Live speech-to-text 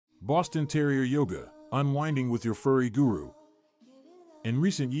Boston Terrier Yoga, Unwinding with your Furry Guru. In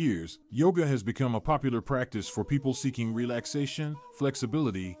recent years, yoga has become a popular practice for people seeking relaxation,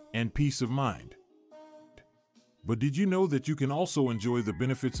 flexibility, and peace of mind. But did you know that you can also enjoy the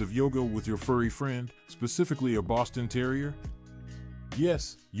benefits of yoga with your furry friend, specifically a Boston Terrier?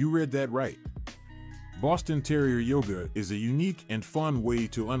 Yes, you read that right. Boston Terrier Yoga is a unique and fun way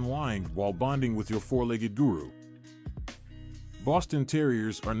to unwind while bonding with your four-legged guru. Boston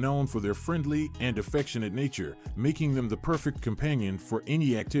Terriers are known for their friendly and affectionate nature, making them the perfect companion for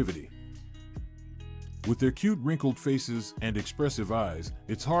any activity. With their cute wrinkled faces and expressive eyes,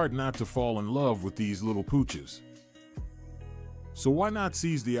 it's hard not to fall in love with these little pooches. So why not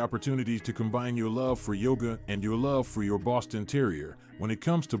seize the opportunity to combine your love for yoga and your love for your Boston Terrier? When it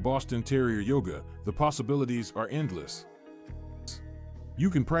comes to Boston Terrier yoga, the possibilities are endless. You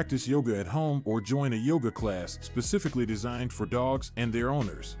can practice yoga at home or join a yoga class specifically designed for dogs and their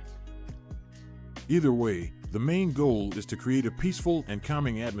owners. Either way, the main goal is to create a peaceful and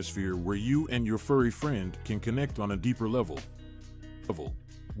calming atmosphere where you and your furry friend can connect on a deeper level.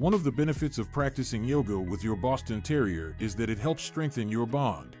 One of the benefits of practicing yoga with your Boston Terrier is that it helps strengthen your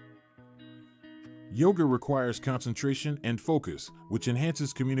bond. Yoga requires concentration and focus, which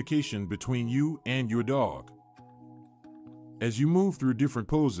enhances communication between you and your dog. As you move through different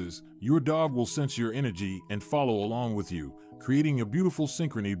poses, your dog will sense your energy and follow along with you, creating a beautiful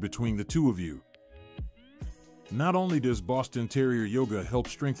synchrony between the two of you. Not only does Boston Terrier yoga help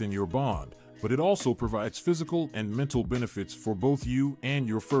strengthen your bond, but it also provides physical and mental benefits for both you and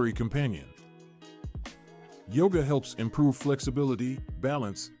your furry companion. Yoga helps improve flexibility,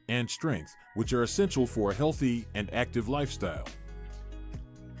 balance, and strength, which are essential for a healthy and active lifestyle.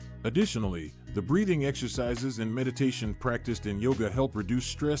 Additionally, the breathing exercises and meditation practiced in yoga help reduce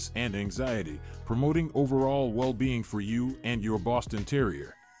stress and anxiety, promoting overall well-being for you and your Boston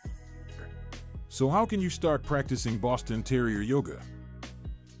Terrier. So how can you start practicing Boston Terrier yoga?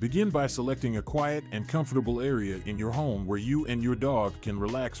 Begin by selecting a quiet and comfortable area in your home where you and your dog can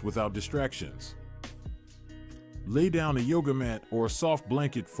relax without distractions. Lay down a yoga mat or a soft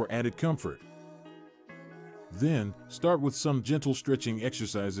blanket for added comfort. Then, start with some gentle stretching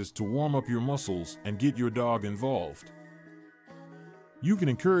exercises to warm up your muscles and get your dog involved. You can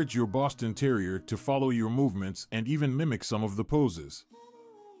encourage your Boston Terrier to follow your movements and even mimic some of the poses.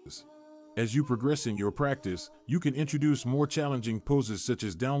 As you progress in your practice, you can introduce more challenging poses such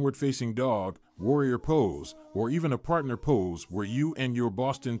as downward-facing dog, warrior pose, or even a partner pose where you and your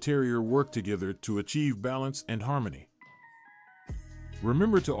Boston Terrier work together to achieve balance and harmony.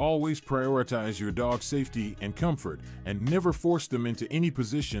 Remember to always prioritize your dog's safety and comfort, and never force them into any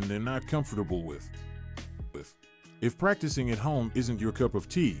position they're not comfortable with. If practicing at home isn't your cup of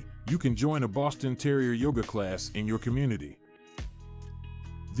tea, you can join a Boston Terrier yoga class in your community.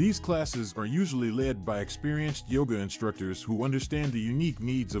 These classes are usually led by experienced yoga instructors who understand the unique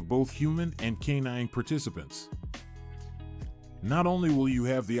needs of both human and canine participants. Not only will you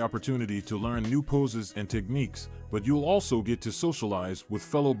have the opportunity to learn new poses and techniques, but you'll also get to socialize with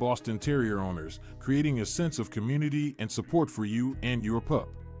fellow Boston Terrier owners, creating a sense of community and support for you and your pup.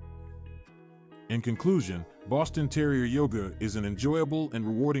 In conclusion, Boston Terrier yoga is an enjoyable and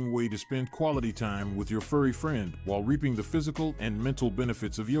rewarding way to spend quality time with your furry friend while reaping the physical and mental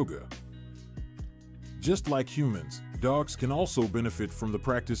benefits of yoga. Just like humans, dogs can also benefit from the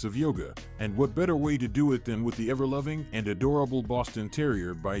practice of yoga, and what better way to do it than with the ever-loving and adorable Boston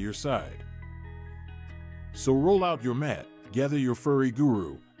Terrier by your side. So roll out your mat, gather your furry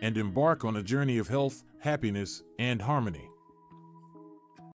guru, and embark on a journey of health, happiness, and harmony.